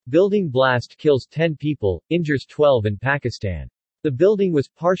Building blast kills 10 people, injures 12 in Pakistan. The building was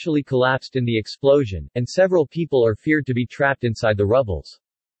partially collapsed in the explosion, and several people are feared to be trapped inside the rubbles.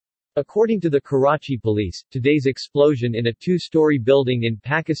 According to the Karachi police, today's explosion in a two-story building in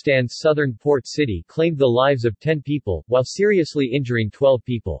Pakistan's southern port city claimed the lives of 10 people, while seriously injuring 12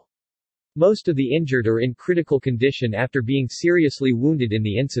 people. Most of the injured are in critical condition after being seriously wounded in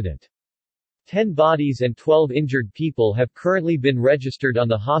the incident. 10 bodies and 12 injured people have currently been registered on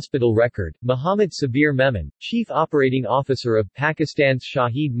the hospital record. Muhammad Sabir Memon, Chief Operating Officer of Pakistan's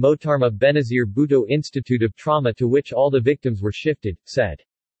Shaheed Motarma Benazir Bhutto Institute of Trauma, to which all the victims were shifted, said.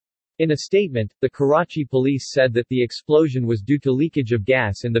 In a statement, the Karachi police said that the explosion was due to leakage of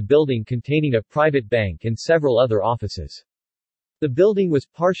gas in the building containing a private bank and several other offices. The building was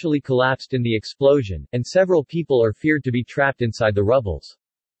partially collapsed in the explosion, and several people are feared to be trapped inside the rubbles.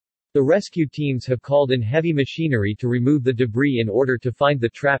 The rescue teams have called in heavy machinery to remove the debris in order to find the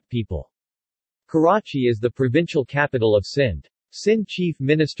trapped people. Karachi is the provincial capital of Sindh. Sindh Chief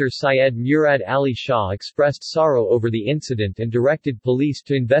Minister Syed Murad Ali Shah expressed sorrow over the incident and directed police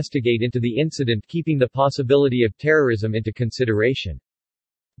to investigate into the incident, keeping the possibility of terrorism into consideration.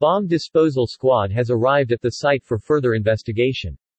 Bomb disposal squad has arrived at the site for further investigation.